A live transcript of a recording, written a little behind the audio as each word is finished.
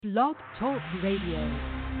Blog Talk Radio.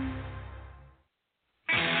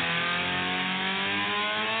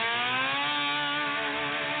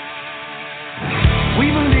 We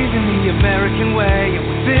believe in the American way, and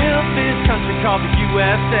we built this country called the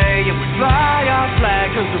USA, and we fly our flag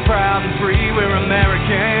because we're proud and free, we're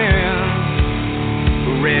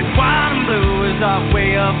Americans. Red, white, and blue is our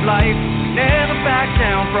way of life. We never back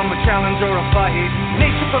down from a challenge or a fight.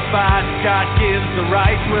 Nature provides, God gives the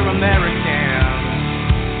rights, we're Americans.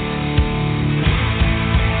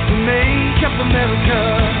 We make up America,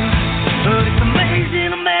 it's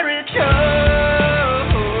amazing America.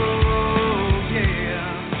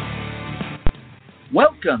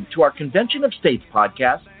 Welcome to our Convention of States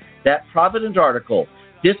podcast, That Provident Article.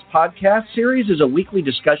 This podcast series is a weekly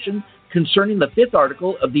discussion concerning the fifth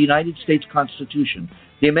article of the United States Constitution,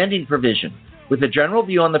 the amending provision, with a general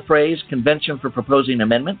view on the phrase Convention for Proposing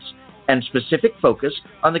Amendments and specific focus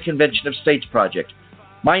on the Convention of States project.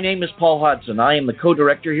 My name is Paul Hodson. I am the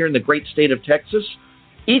co-director here in the great state of Texas.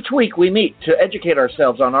 Each week we meet to educate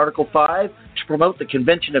ourselves on Article 5 to promote the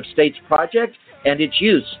Convention of States project and its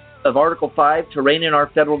use of Article 5 to rein in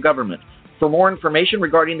our federal government. For more information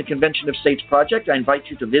regarding the Convention of States project, I invite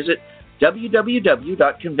you to visit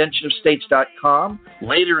www.conventionofstates.com.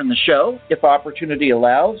 Later in the show, if opportunity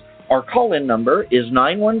allows, our call-in number is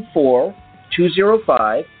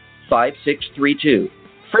 914-205-5632.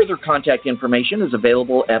 Further contact information is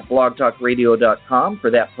available at blogtalkradio.com for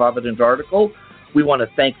That Provident Article. We want to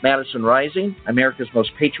thank Madison Rising, America's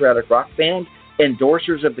most patriotic rock band,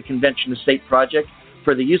 endorsers of the Convention of States project,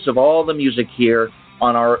 for the use of all the music here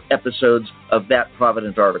on our episodes of That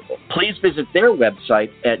Provident Article. Please visit their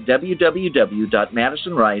website at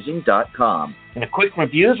www.madisonrising.com. In a quick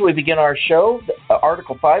review as we begin our show,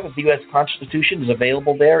 Article 5 of the U.S. Constitution is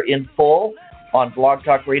available there in full on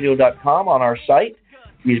blogtalkradio.com on our site.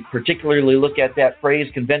 We particularly look at that phrase,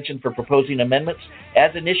 Convention for Proposing Amendments,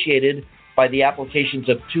 as initiated by the applications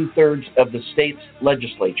of two-thirds of the state's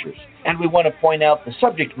legislatures. And we want to point out the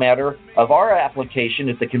subject matter of our application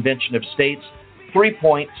at the Convention of States. 3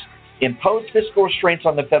 points: impose fiscal restraints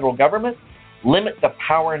on the federal government, limit the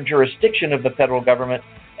power and jurisdiction of the federal government,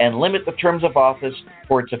 and limit the terms of office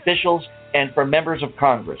for its officials and for members of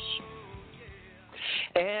Congress.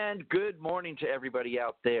 And good morning to everybody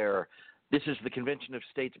out there. This is the Convention of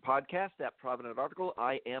States podcast, That Provident Article.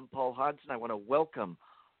 I am Paul Hodson. I want to welcome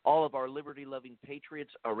all of our liberty-loving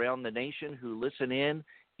patriots around the nation who listen in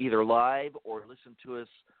either live or listen to us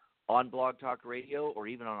on Blog Talk Radio or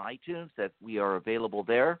even on iTunes, that we are available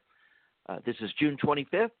there. This is June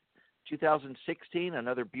 25th, 2016,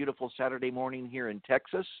 another beautiful Saturday morning here in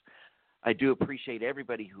Texas. I do appreciate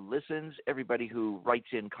everybody who listens, everybody who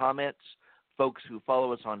writes in comments, folks who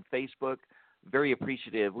follow us on Facebook. Very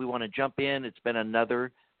appreciative. We want to jump in. It's been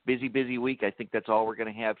another busy week. I think that's all we're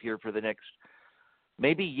going to have here for the next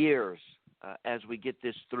maybe years, as we get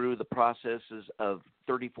this through the processes of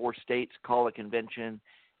 34 states, call a convention,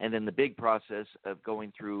 and then the big process of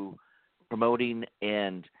going through promoting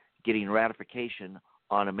and getting ratification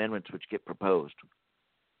on amendments which get proposed.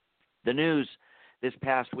 The news this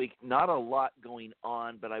past week, not a lot going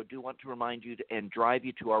on, but I do want to remind you and drive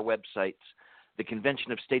you to our websites, the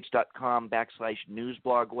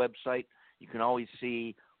conventionofstates.com/newsblog website. You can always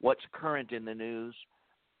see what's current in the news,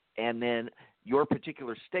 and then your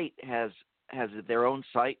particular state has their own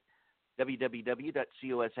site,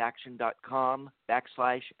 www.cosaction.com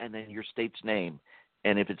 / and then your state's name.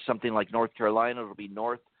 And if it's something like North Carolina, it'll be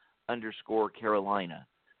North_Carolina.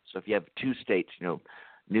 So if you have two states,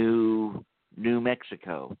 New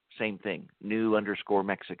Mexico, same thing,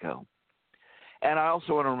 New_Mexico. And I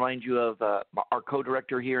also want to remind you of our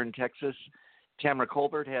co-director here in Texas, Tamara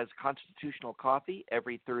Colbert, has Constitutional Coffee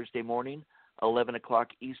every Thursday morning, 11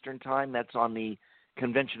 o'clock Eastern Time. That's on the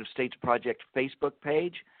Convention of States Project Facebook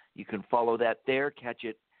page. You can follow that there, catch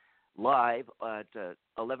it live at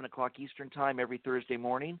 11 o'clock Eastern Time every Thursday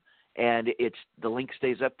morning. And the link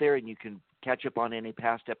stays up there, and you can catch up on any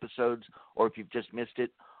past episodes, or if you've just missed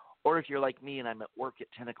it. Or if you're like me and I'm at work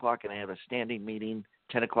at 10 o'clock and I have a standing meeting,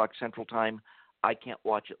 10 o'clock Central Time, I can't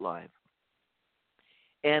watch it live.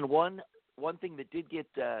 And one thing that did get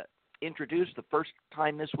introduced the first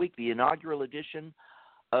time this week, the inaugural edition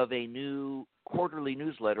of a new quarterly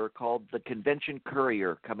newsletter called the Convention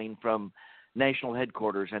Courier, coming from national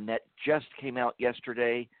headquarters, and that just came out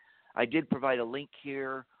yesterday. I did provide a link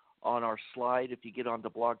here on our slide. If you get onto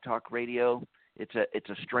Blog Talk Radio, it's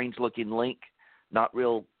a strange looking link, not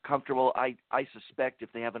real comfortable. I suspect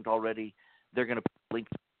if they haven't already, they're going to put a link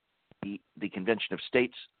to the Convention of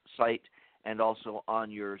States site and also on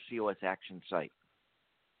your COS Action site.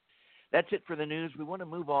 That's it for the news. We want to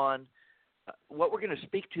move on what we're going to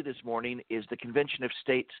speak to this morning is the Convention of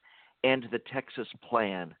States and the Texas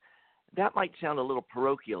Plan. That might sound a little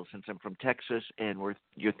parochial since I'm from Texas, and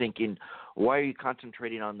you're thinking, why are you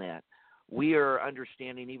concentrating on that? We are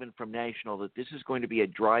understanding, even from national, that this is going to be a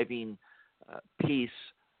driving piece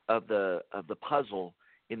of the puzzle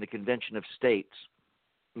in the Convention of States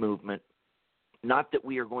movement. Not that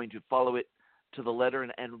we are going to follow it to the letter,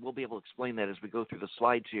 and we'll be able to explain that as we go through the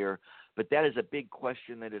slides here, but that is a big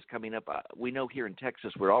question that is coming up. We know here in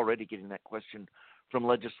Texas we're already getting that question from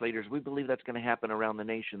legislators. We believe that's going to happen around the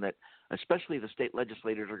nation, that especially the state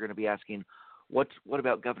legislators are going to be asking, what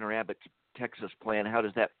about Governor Abbott's Texas plan? How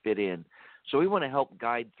does that fit in? So we want to help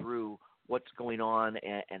guide through what's going on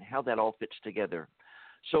and how that all fits together.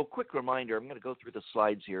 So quick reminder, I'm going to go through the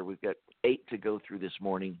slides here. We've got 8 to go through this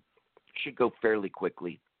morning. Should go fairly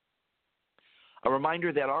quickly. A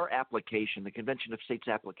reminder that our application, the Convention of States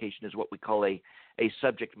application, is what we call a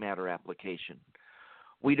subject matter application.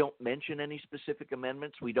 We don't mention any specific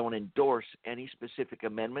amendments. We don't endorse any specific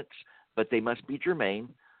amendments, but they must be germane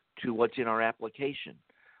to what's in our application.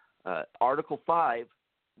 Article 5,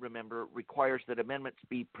 remember, requires that amendments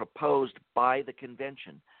be proposed by the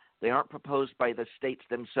convention. They aren't proposed by the states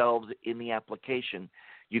themselves in the application.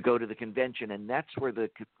 You go to the convention, and that's where the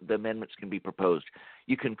amendments can be proposed.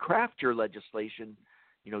 You can craft your legislation,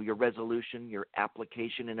 your resolution, your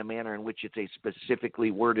application in a manner in which it's a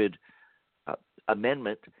specifically worded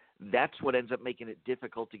amendment. That's what ends up making it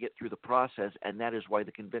difficult to get through the process, and that is why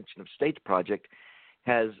the Convention of States Project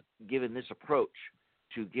has given this approach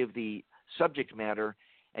to give the subject matter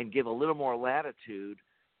and give a little more latitude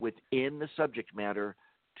within the subject matter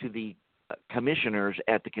to the commissioners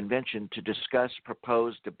at the convention to discuss,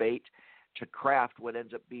 propose, debate, to craft what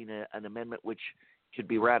ends up being an amendment which could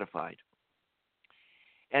be ratified.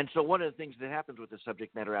 And so one of the things that happens with the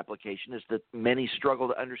subject matter application is that many struggle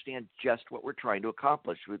to understand just what we're trying to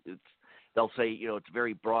accomplish. They'll say, it's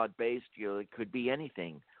very broad-based, it could be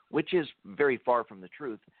anything, which is very far from the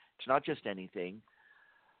truth. It's not just anything.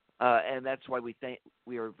 And that's why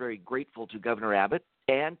we are very grateful to Governor Abbott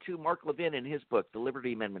and to Mark Levin in his book, The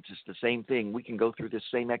Liberty Amendments. It's the same thing. We can go through this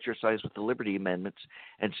same exercise with the Liberty Amendments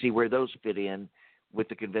and see where those fit in with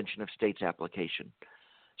the Convention of States application.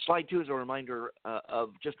 Slide 2 is a reminder of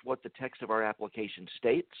just what the text of our application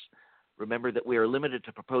states. Remember that we are limited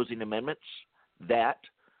to proposing amendments that,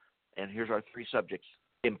 and here's our 3 subjects,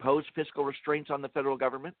 impose fiscal restraints on the federal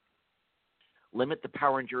government, limit the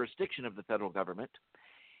power and jurisdiction of the federal government,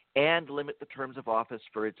 and limit the terms of office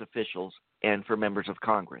for its officials and for members of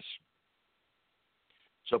Congress.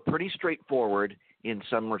 So pretty straightforward in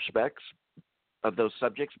some respects of those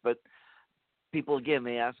subjects, but people, again,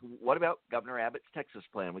 they ask, what about Governor Abbott's Texas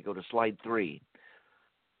plan? We go to slide 3.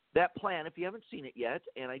 That plan, if you haven't seen it yet,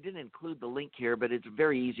 and I didn't include the link here, but it's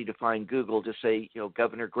very easy to find. Google, just say,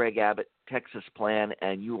 Governor Greg Abbott Texas plan,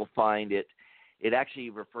 and you will find it. It actually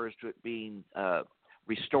refers to it being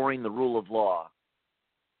Restoring the Rule of Law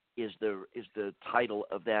is the title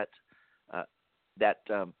of that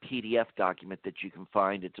PDF document that you can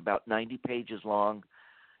find. It's about 90 pages long,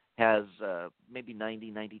 has maybe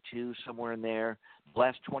 90, 92, somewhere in there. The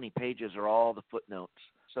last 20 pages are all the footnotes.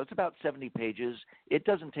 So it's about 70 pages. It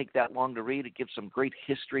doesn't take that long to read. It gives some great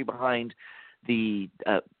history behind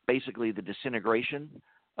basically the disintegration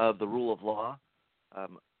of the rule of law.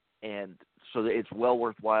 And so it's well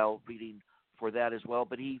worthwhile reading for that as well.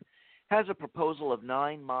 But he has a proposal of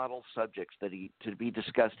 9 model subjects to be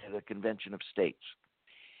discussed at a convention of states.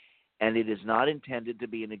 And it is not intended to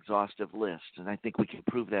be an exhaustive list. And I think we can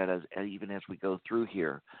prove that even as we go through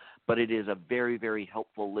here. But it is a very, very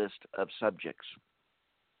helpful list of subjects.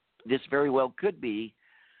 This very well could be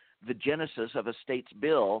the genesis of a state's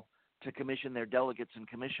bill to commission their delegates and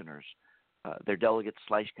commissioners, their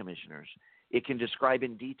delegates/commissioners. It can describe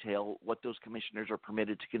in detail what those commissioners are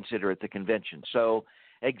permitted to consider at the convention. So,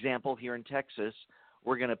 example, here in Texas,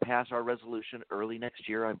 we're going to pass our resolution early next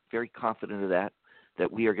year. I'm very confident of that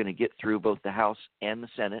we are going to get through both the House and the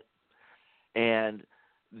Senate. And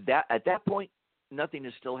that at that point, nothing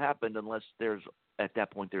has still happened unless there's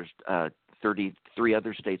 33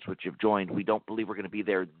 other states which have joined. We don't believe we're going to be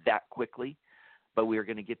there that quickly, but we are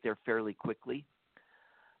going to get there fairly quickly.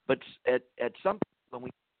 But at some point when we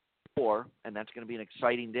get there, and that's going to be an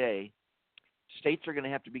exciting day, states are going to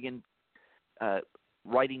have to begin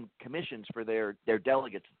writing commissions for their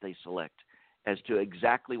delegates that they select as to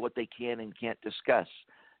exactly what they can and can't discuss.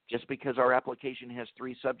 Just because our application has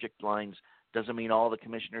 3 subject lines doesn't mean all the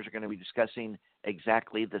commissioners are going to be discussing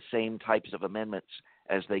exactly the same types of amendments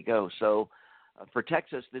as they go. So for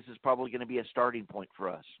Texas, this is probably going to be a starting point for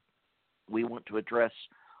us. We want to address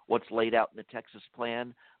what's laid out in the Texas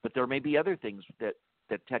plan, but there may be other things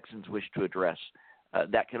that Texans wish to address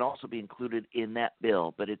that can also be included in that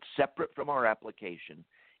bill, but it's separate from our application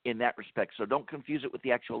in that respect. So don't confuse it with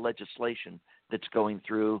the actual legislation that's going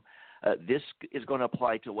through. This is going to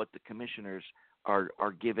apply to what the commissioners are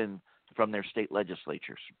given from their state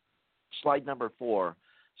legislatures. Slide number 4.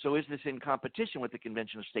 So is this in competition with the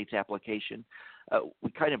Convention of States application?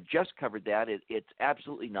 We kind of just covered that. It's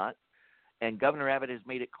absolutely not. And Governor Abbott has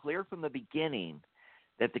made it clear from the beginning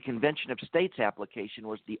that the Convention of States application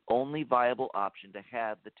was the only viable option to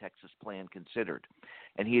have the Texas plan considered.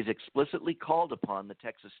 And he has explicitly called upon the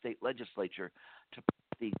Texas state legislature to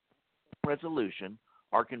pass the resolution,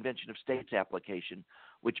 our Convention of States application,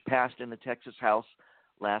 which passed in the Texas House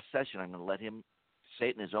last session. I'm going to let him say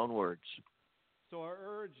it in his own words. So I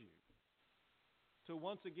urge you to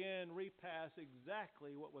once again repass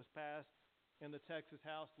exactly what was passed in the Texas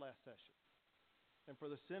House last session, and for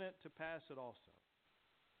the Senate to pass it also.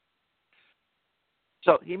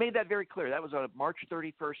 So he made that very clear. That was a March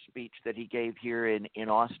 31st speech that he gave here in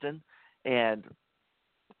Austin, and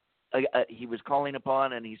he was calling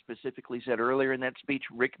upon, and he specifically said earlier in that speech,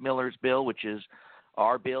 Rick Miller's bill, which is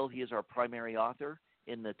our bill. He is our primary author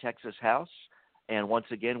in the Texas House, and once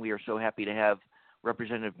again, we are so happy to have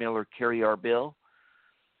Representative Miller carry our bill.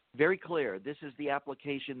 Very clear. This is the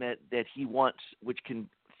application that he wants, which can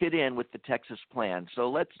fit in with the Texas plan. So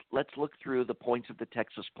let's look through the points of the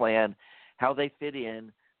Texas plan, how they fit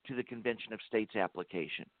in to the Convention of States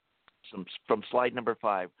application. From slide number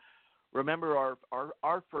 5. Remember,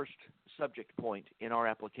 our first subject point in our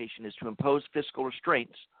application is to impose fiscal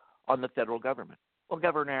restraints on the federal government. Well,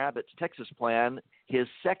 Governor Abbott's Texas plan, his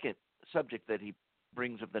second subject that he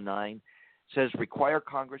brings of the 9, says require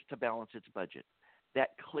Congress to balance its budget. That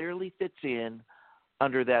clearly fits in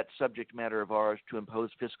under that subject matter of ours to impose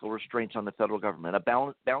fiscal restraints on the federal government.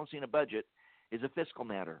 Balancing a budget is a fiscal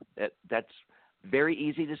matter. That's very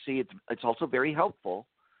easy to see. It's also very helpful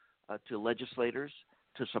to legislators,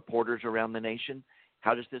 to supporters around the nation.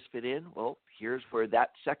 How does this fit in? Well, here's where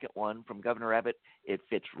that second one from Governor Abbott, it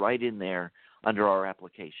fits right in there under our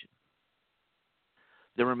application.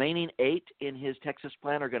 The remaining 8 in his Texas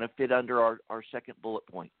plan are going to fit under our second bullet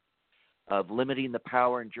point of limiting the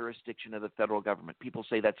power and jurisdiction of the federal government. People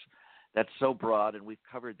say that's so broad, and we've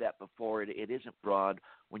covered that before. It isn't broad.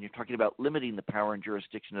 When you're talking about limiting the power and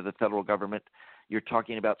jurisdiction of the federal government, you're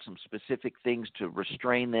talking about some specific things to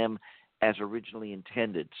restrain them as originally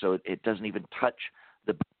intended. So it doesn't even touch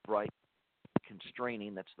the right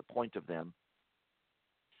constraining. That's the point of them.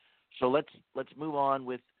 So let's move on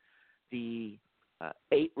with the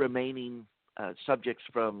 8 remaining subjects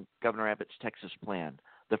from Governor Abbott's Texas plan.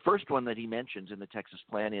 The first one that he mentions in the Texas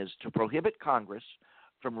plan is to prohibit Congress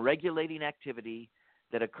from regulating activity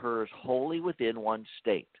that occurs wholly within one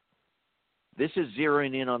state. This is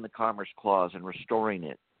zeroing in on the Commerce Clause and restoring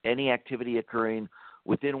it. Any activity occurring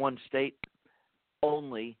within one state,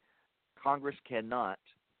 only Congress cannot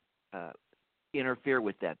interfere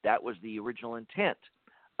with that. That was the original intent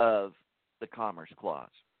of the Commerce Clause.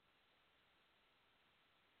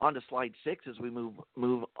 On to slide 6 as we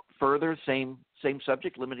move further, same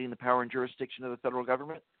subject, limiting the power and jurisdiction of the federal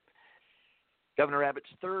government. Governor Abbott's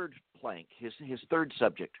third plank, his third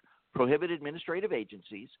subject, prohibit administrative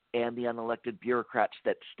agencies and the unelected bureaucrats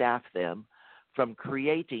that staff them from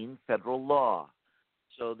creating federal law.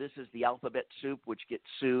 So this is the alphabet soup which gets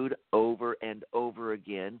sued over and over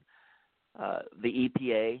again. The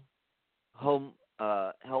EPA, Home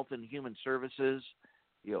Health and Human Services,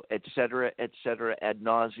 et cetera, ad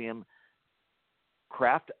nauseum,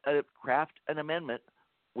 craft an amendment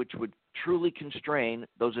which would truly constrain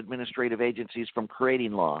those administrative agencies from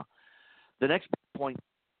creating law. The next point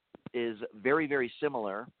is very, very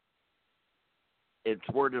similar. It's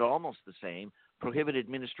worded almost the same. Prohibit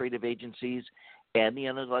administrative agencies and the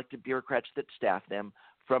unelected bureaucrats that staff them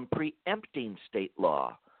from preempting state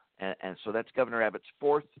law. And so that's Governor Abbott's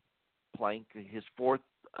fourth plank, his fourth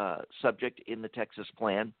subject in the Texas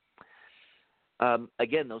plan.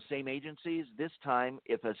 Again, those same agencies, this time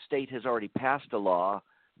if a state has already passed a law,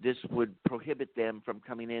 this would prohibit them from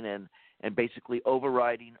coming in and basically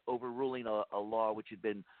overruling a law which had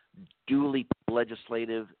been duly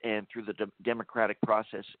legislative and through the democratic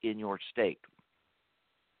process in your state.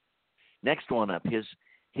 Next one up,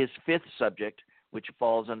 his fifth subject, which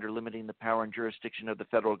falls under limiting the power and jurisdiction of the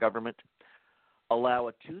federal government, allow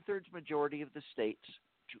a 2/3 majority of the states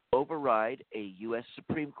to override a U.S.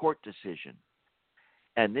 Supreme Court decision.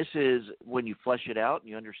 And this is, when you flesh it out and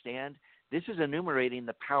you understand, this is enumerating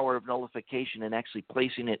the power of nullification and actually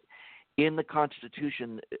placing it in the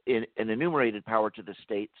Constitution, in an enumerated power to the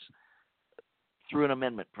states through an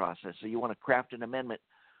amendment process. So you want to craft an amendment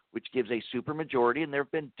which gives a supermajority, and there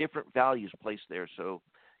have been different values placed there. So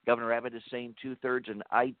Governor Abbott is saying 2/3, and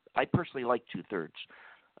I personally like 2/3.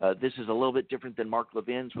 This is a little bit different than Mark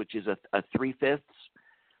Levin's, which is a 3/5.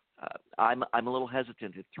 I'm a little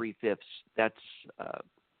hesitant at 3/5. That's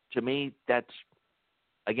to me, that's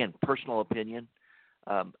again personal opinion.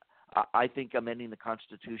 I think amending the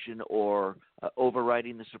Constitution or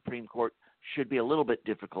overriding the Supreme Court should be a little bit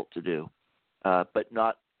difficult to do, but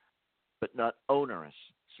not onerous.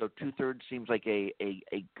 So 2/3 seems like a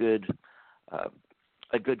good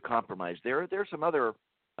compromise. There are some other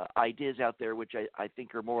ideas out there which I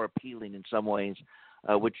think are more appealing in some ways,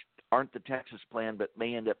 which aren't the Texas plan, but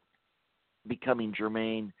may end up becoming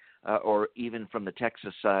germane, or even from the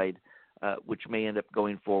Texas side, which may end up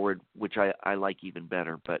going forward, which I like even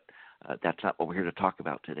better. But that's not what we're here to talk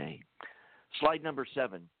about today. Slide number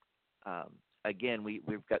 7. Again,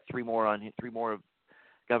 we've got three more of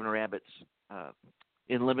Governor Abbott's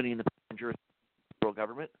in limiting the jurisdiction of the federal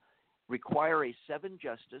government. Require a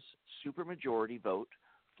 7-justice supermajority vote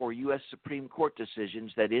for U.S. Supreme Court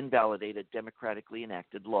decisions that invalidate a democratically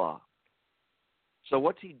enacted law. So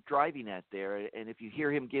what's he driving at there? And if you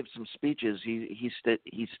hear him give some speeches, he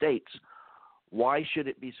states, why should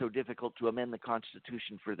it be so difficult to amend the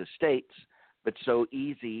Constitution for the states, but so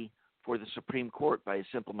easy for the Supreme Court by a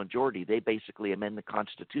simple majority? They basically amend the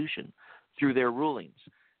Constitution through their rulings.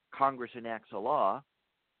 Congress enacts a law,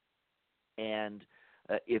 and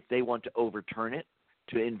if they want to overturn it,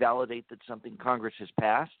 to invalidate that something Congress has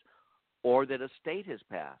passed or that a state has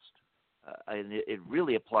passed. And it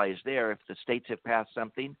really applies there. If the states have passed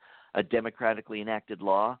something, a democratically enacted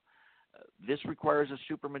law, this requires a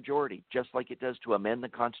supermajority, just like it does to amend the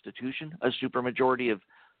Constitution, a supermajority of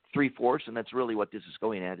 3/4, and that's really what this is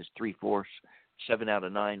going at, is 3/4. 7 out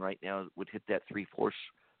of 9 right now would hit that 3/4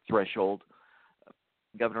 threshold.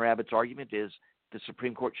 Governor Abbott's argument is the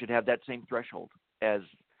Supreme Court should have that same threshold as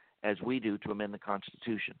we do to amend the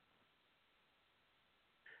Constitution.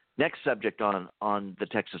 Next subject on the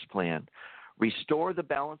Texas plan: restore the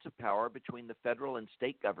balance of power between the federal and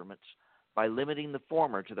state governments by limiting the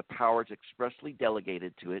former to the powers expressly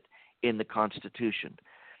delegated to it in the Constitution.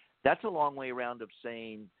 That's a long way around of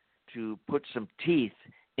saying to put some teeth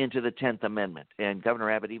into the 10th Amendment. And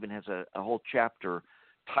Governor Abbott even has a whole chapter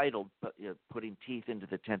titled Putting Teeth into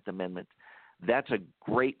the 10th Amendment. That's a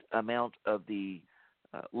great amount of the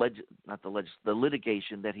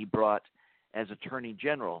litigation that he brought as Attorney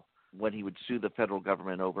General when he would sue the federal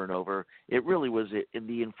government over and over. It really was in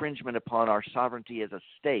the infringement upon our sovereignty as a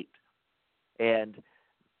state. And,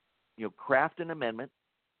 craft an amendment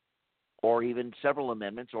or even several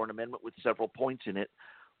amendments or an amendment with several points in it,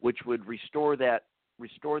 which would restore the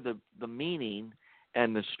meaning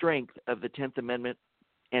and the strength of the 10th Amendment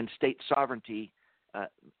and state sovereignty,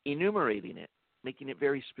 enumerating it, making it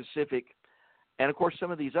very specific. And, of course,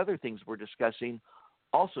 some of these other things we're discussing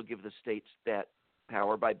also give the states that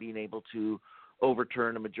power by being able to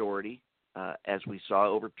overturn a majority, as we saw,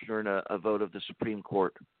 overturn a vote of the Supreme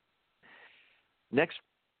Court. Next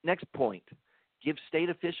point: give state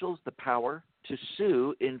officials the power to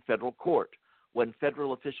sue in federal court when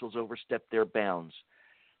federal officials overstep their bounds.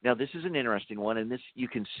 Now, this is an interesting one, and this you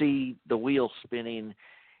can see the wheel spinning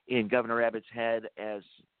in Governor Abbott's head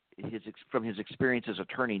from his experience as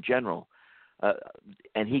Attorney General.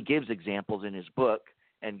 And he gives examples in his book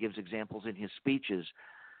and gives examples in his speeches.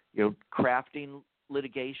 Crafting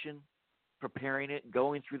litigation, preparing it,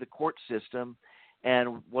 going through the court system,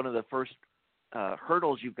 and one of the first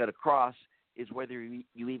hurdles you've got to cross is whether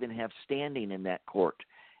you even have standing in that court.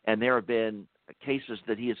 And there have been cases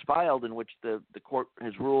that he has filed in which the court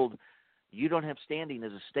has ruled you don't have standing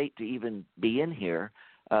as a state to even be in here,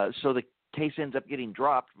 so the case ends up getting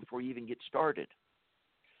dropped before you even get started.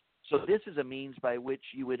 So this is a means by which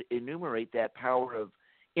you would enumerate that power of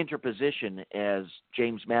interposition, as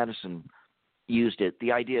James Madison used it,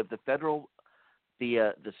 the idea of the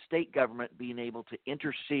state government being able to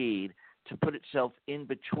intercede, to put itself in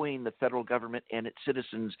between the federal government and its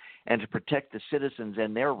citizens, and to protect the citizens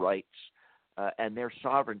and their rights and their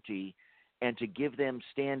sovereignty, and to give them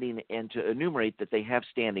standing and to enumerate that they have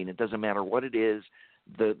standing. It doesn't matter what it is.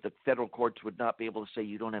 The federal courts would not be able to say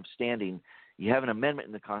you don't have standing. You have an amendment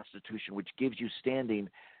in the Constitution which gives you standing.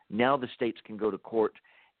 Now the states can go to court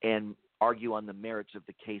and argue on the merits of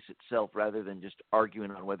the case itself rather than just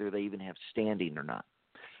arguing on whether they even have standing or not.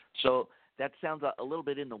 So that sounds a little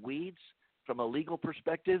bit in the weeds from a legal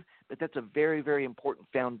perspective, but that's a very, very important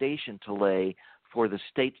foundation to lay for the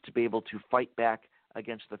states to be able to fight back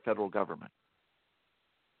against the federal government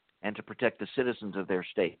and to protect the citizens of their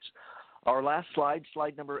states. Our last slide,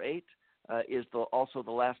 slide number 8, is also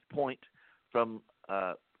the last point from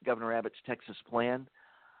Governor Abbott's Texas plan.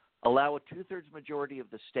 Allow a two-thirds majority of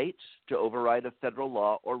the states to override a federal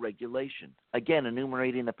law or regulation. Again,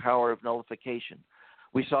 enumerating the power of nullification.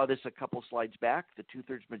 We saw this a couple slides back, the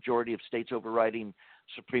two-thirds majority of states overriding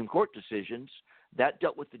Supreme Court decisions. That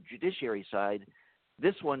dealt with the judiciary side.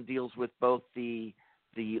 This one deals with both the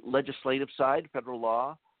legislative side, federal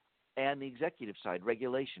law, and the executive side,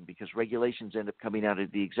 regulation, because regulations end up coming out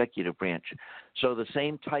of the executive branch. So the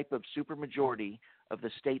same type of supermajority of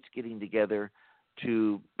the states getting together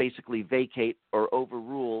to basically vacate or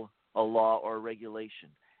overrule a law or a regulation.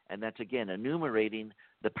 And that's, again, enumerating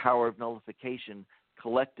the power of nullification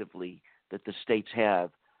collectively that the states have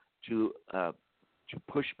to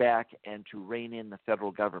push back and to rein in the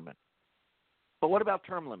federal government. But what about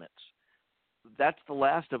term limits? That's the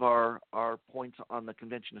last of our points on the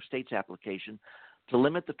Convention of States application, to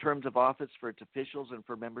limit the terms of office for its officials and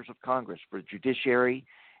for members of Congress, for judiciary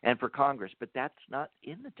and for Congress. But that's not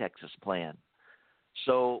in the Texas plan.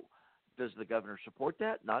 So does the governor support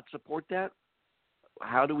that, not support that?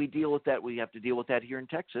 How do we deal with that? We have to deal with that here in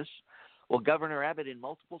Texas. Well, Governor Abbott, in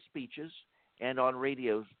multiple speeches and on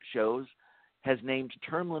radio shows, has named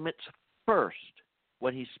term limits first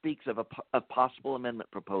when he speaks of possible amendment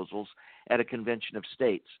proposals at a convention of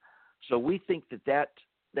states. So we think that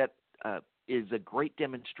is a great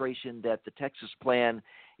demonstration that the Texas plan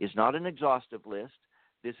is not an exhaustive list.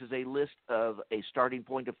 This is a list of a starting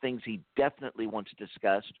point of things he definitely wants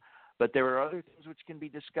discussed, but there are other things which can be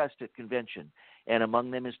discussed at convention, and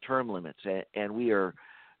among them is term limits. And we are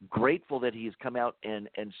grateful that he has come out and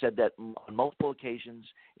said that on multiple occasions,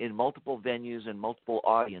 in multiple venues and multiple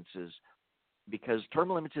audiences, because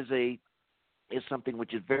term limits is something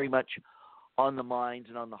which is very much on the minds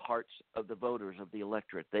and on the hearts of the voters, of the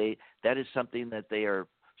electorate. That is something that they are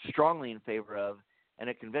strongly in favor of, and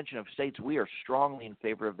at Convention of States, we are strongly in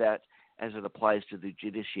favor of that as it applies to the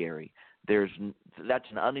judiciary. That's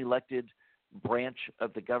an unelected branch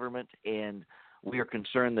of the government, and we are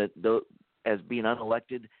concerned that as being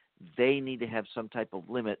unelected, they need to have some type of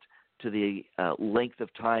limit to the length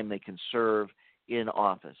of time they can serve in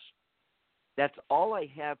office. That's all I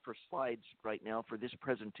have for slides right now for this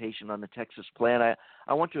presentation on the Texas plan.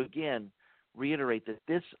 I want to, again, reiterate that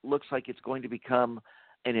this looks like it's going to become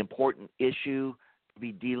an important issue to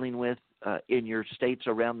be dealing with in your states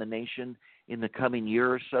around the nation in the coming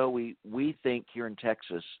year or so. We think here in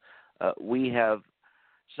Texas we have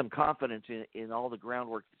some confidence in all the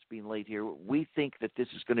groundwork that's being laid here. We think that this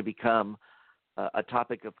is going to become a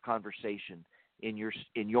topic of conversation in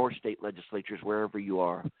your state legislatures, wherever you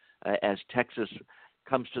are, as Texas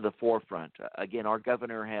comes to the forefront. Again, our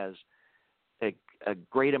governor has a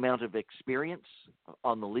great amount of experience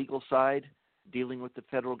on the legal side dealing with the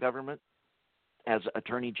federal government. As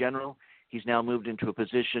Attorney General, he's now moved into a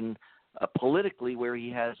position politically where he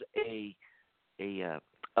has a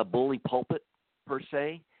bully pulpit, per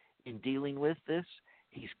se, in dealing with this.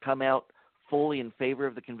 He's come out fully in favor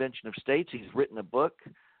of the Convention of States. He's written a book.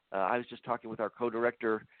 I was just talking with our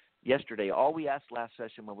co-director yesterday. All we asked last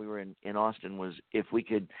session when we were in Austin was if we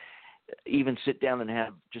could even sit down and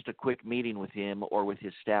have just a quick meeting with him or with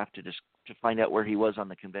his staff to find out where he was on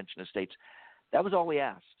the Convention of States. That was all we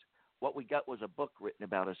asked. What we got was a book written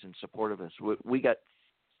about us in support of us. We got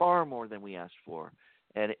far more than we asked for,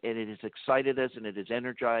 and it has excited us and it has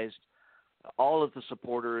energized all of the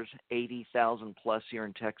supporters, 80,000 plus here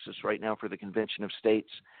in Texas right now for the Convention of States.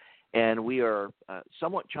 And we are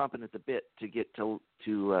somewhat chomping at the bit to get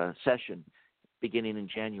to session beginning in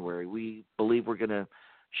January. We believe we're going to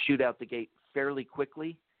shoot out the gate fairly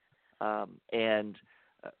quickly, and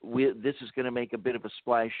this is going to make a bit of a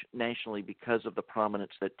splash nationally because of the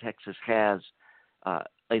prominence that Texas has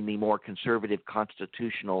in the more conservative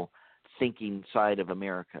constitutional thinking side of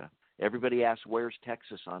America. Everybody asks, where's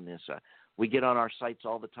Texas on this? We get on our sites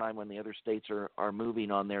all the time when the other states are moving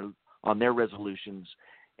on their resolutions,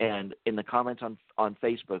 and in the comments on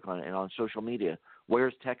Facebook and on social media,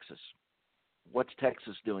 where's Texas? What's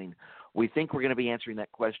Texas doing? We think we're going to be answering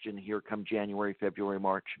that question here come January, February,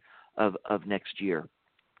 March of next year.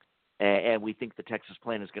 And we think the Texas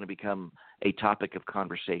plan is going to become a topic of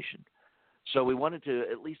conversation. So we wanted to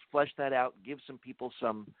at least flesh that out, give some people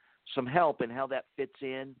some help in how that fits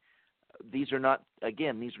in. These are not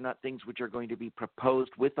things which are going to be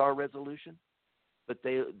proposed with our resolution, but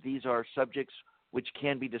these are subjects which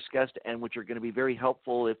can be discussed and which are going to be very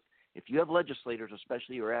helpful if you have legislators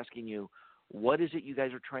especially who are asking you, what is it you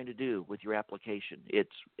guys are trying to do with your application?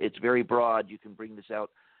 It's very broad. You can bring this out.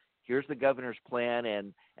 Here's the governor's plan,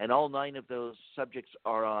 and all 9 of those subjects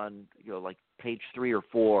are on like page 3 or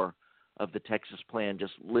 4 of the Texas plan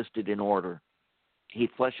just listed in order. He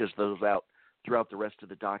fleshes those out throughout the rest of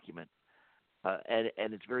the document. And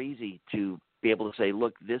it's very easy to be able to say,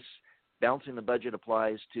 look, this balancing the budget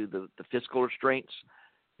applies to the fiscal restraints.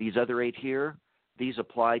 These other 8 here, these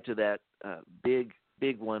apply to that big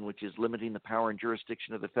one, which is limiting the power and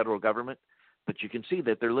jurisdiction of the federal government. But you can see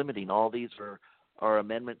that they're limiting. All these are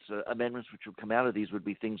amendments. Amendments which would come out of these would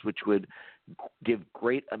be things which would give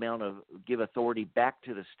authority back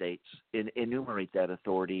to the states, enumerate that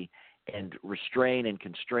authority, and restrain and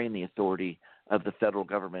constrain the authority of the federal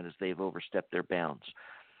government as they've overstepped their bounds.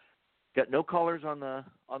 Got no callers on the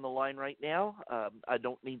line right now. I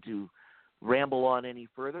don't need to ramble on any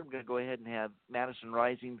further. I'm going to go ahead and have Madison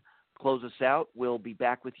Rising close us out. We'll be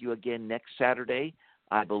back with you again next Saturday,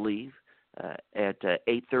 I believe, at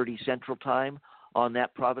 8:30 Central Time on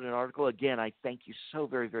that Provident Article. Again, I thank you so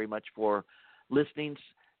very, very much for listening,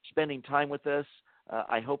 spending time with us.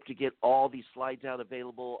 I hope to get all these slides out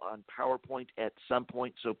available on PowerPoint at some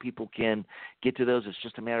point so people can get to those. It's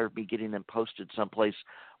just a matter of me getting them posted someplace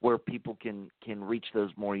where people can reach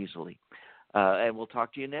those more easily. And we'll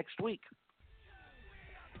talk to you next week.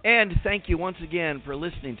 And thank you once again for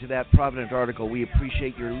listening to that Provident Article. We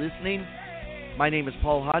appreciate your listening. My name is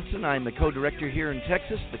Paul Hodson. I'm the co-director here in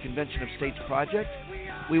Texas, the Convention of States Project.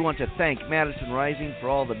 We want to thank Madison Rising for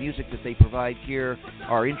all the music that they provide here,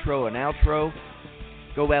 our intro and outro.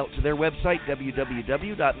 Go out to their website,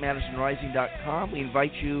 www.madisonrising.com. We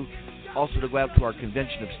invite you also to go out to our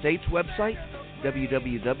Convention of States website,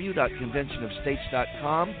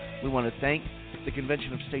 www.conventionofstates.com. We want to thank the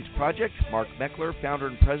Convention of States Project, Mark Meckler, founder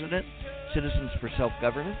and president, Citizens for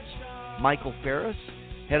Self-Governance, Michael Ferris,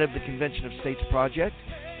 head of the Convention of States Project,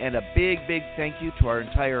 and a big, big thank you to our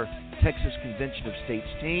entire Texas Convention of States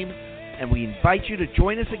team. And we invite you to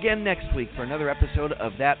join us again next week for another episode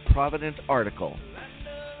of that Provident Article.